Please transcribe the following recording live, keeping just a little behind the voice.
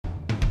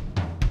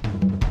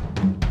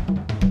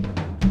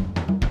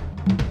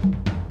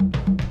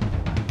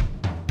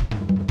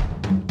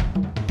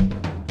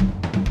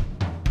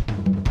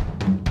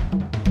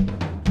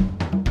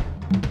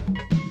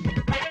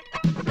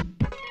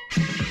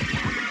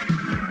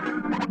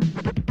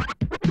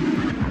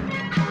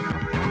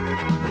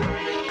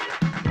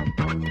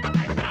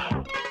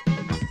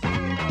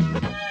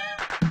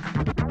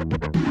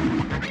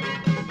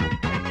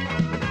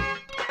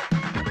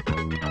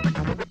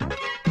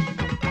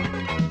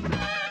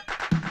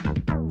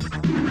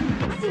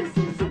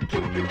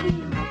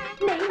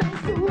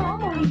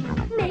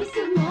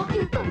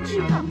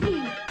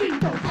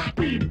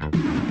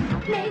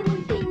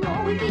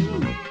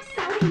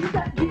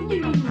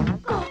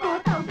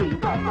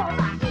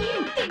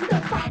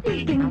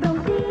勁到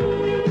啲，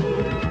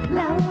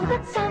扭得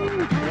身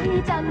體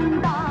震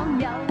盪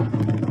有。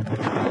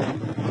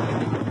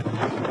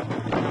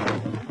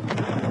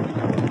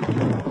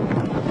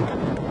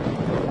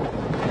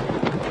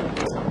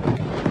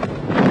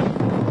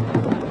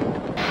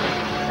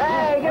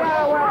Hey, get out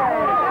of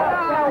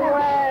the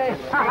way!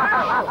 Get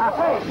out of the way!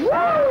 Hey,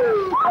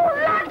 woo! Oh,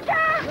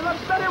 Lester! You look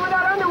better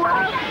without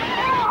underwear.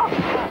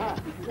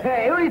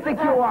 Hey, who do you think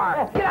you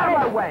are? Get out of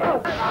my way!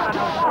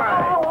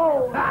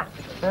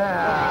 Hey,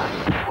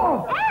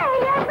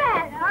 you're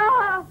bad.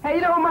 Oh. Hey,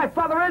 you know who my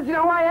father is? You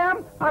know who I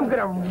am? I'm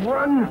gonna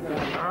run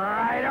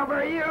right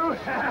over you.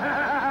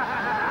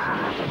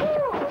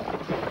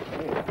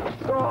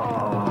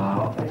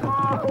 Oh,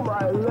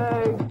 my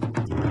leg.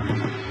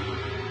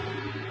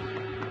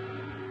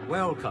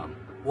 Welcome,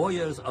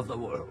 warriors of the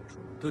world.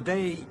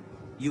 Today,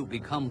 you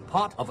become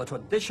part of a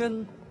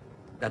tradition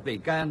that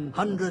began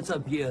hundreds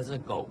of years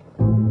ago.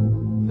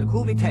 The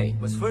kumite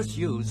was first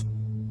used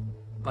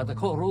by the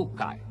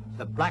Korokai,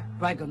 the Black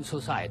Dragon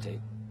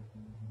Society,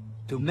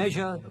 to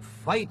measure the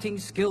fighting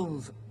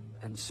skills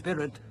and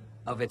spirit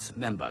of its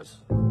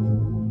members.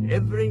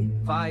 Every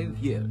 5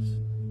 years,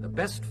 the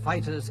best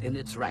fighters in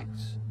its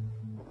ranks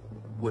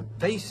would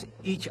face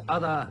each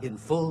other in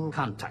full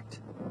contact,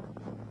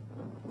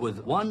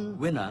 with one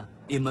winner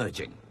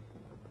emerging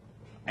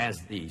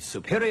as the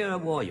superior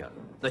warrior,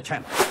 the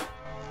champion.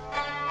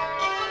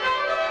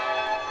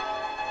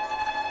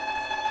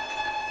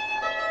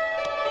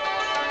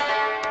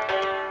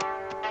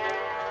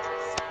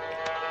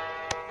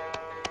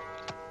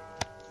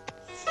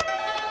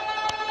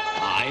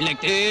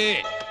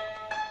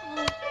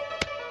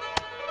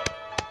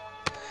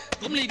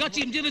咁你而家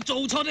知唔知你做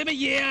錯啲乜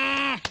嘢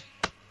啊？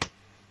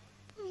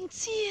唔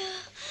知啊。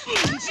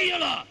唔知啊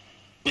啦，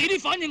俾啲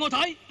反應我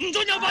睇，唔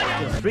准有反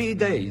應。For 3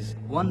 days,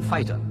 one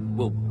fighter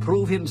will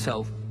prove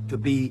himself to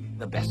be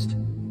the best.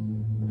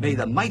 May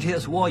the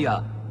mightiest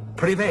warrior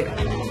prevail.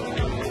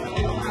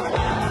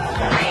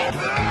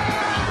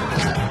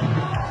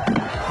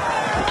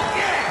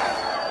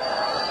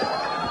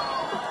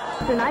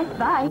 It's a nice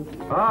bike.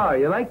 Oh,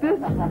 you like this?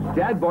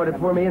 Dad bought it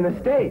for me in the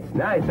States.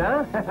 Nice,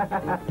 huh?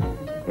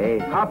 Hey,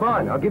 hop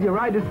on. I'll give you a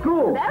ride to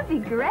school. That'd be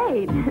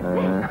great.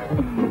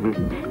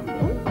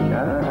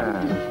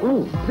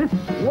 Ooh, this is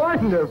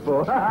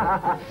wonderful.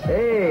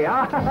 Hey,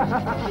 I'll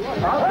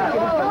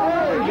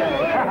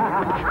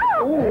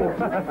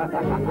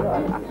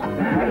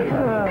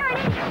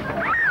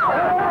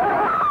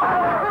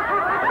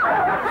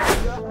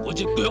我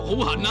隻腳好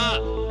痕啊！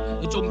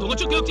你仲唔同我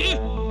出腳趾？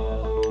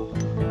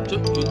出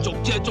完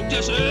逐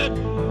隻算。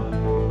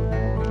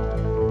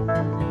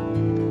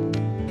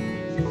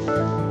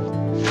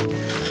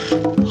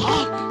嚇？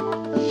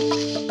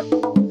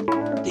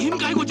點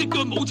解我隻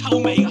腳冇臭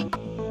味啊？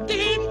點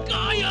解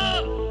啊？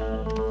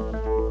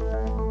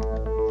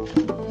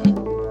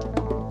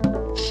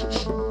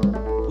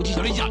好似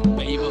有啲人味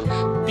喎！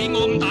邊個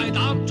咁大膽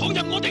闖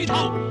入我地頭？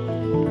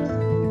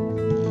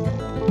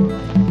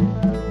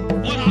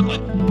開下佢！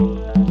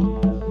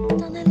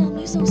但係男女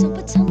授受不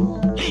親喎。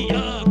哎呀，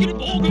叫你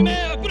摸佢咩？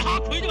叫你嚇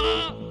佢啫嘛！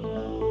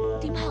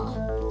點嚇啊？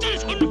真係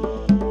蠢！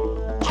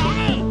行啊！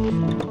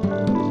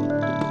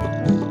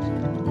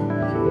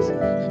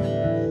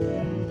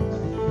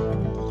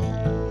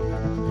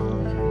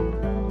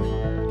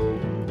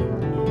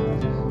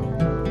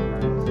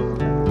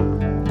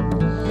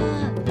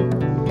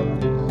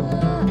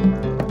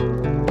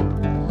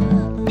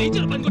你真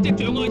係瞓嗰隻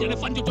象啊！人哋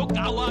瞓着咗覺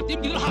啊，點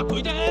叫得嚇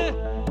佢啫？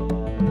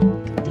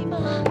點啊？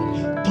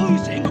推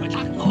醒佢咪得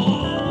咯！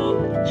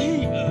哎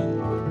呀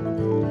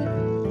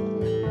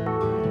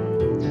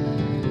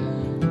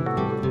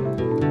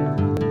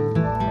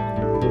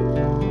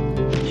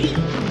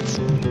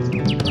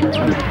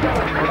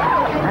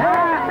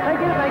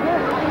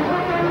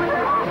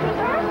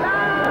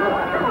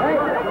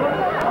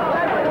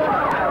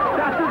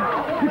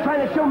！You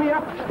trying to show me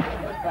up?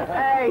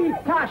 Hey,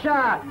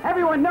 Tasha,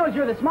 everyone knows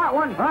you're the smart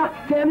one. Huh?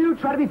 Damn you,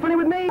 try to be funny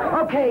with me?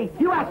 Okay,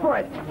 you ask for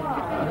it.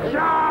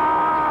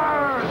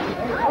 Charge!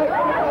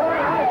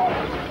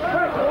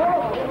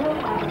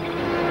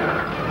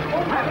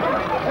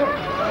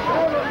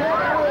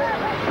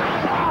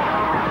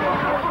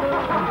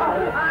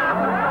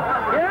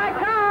 Here I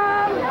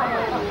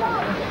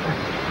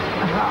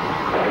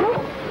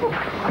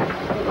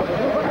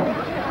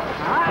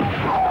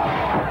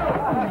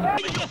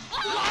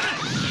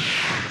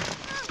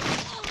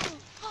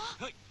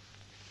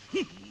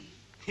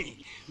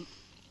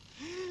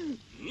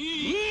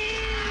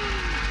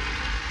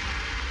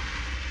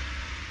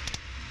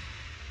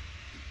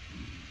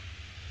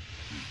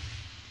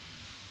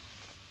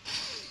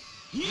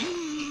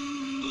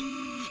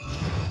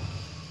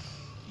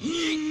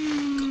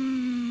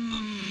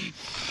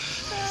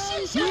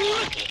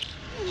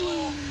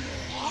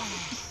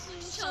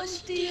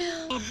Trust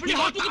you. 你嚇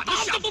到個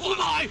膽都冇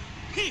埋！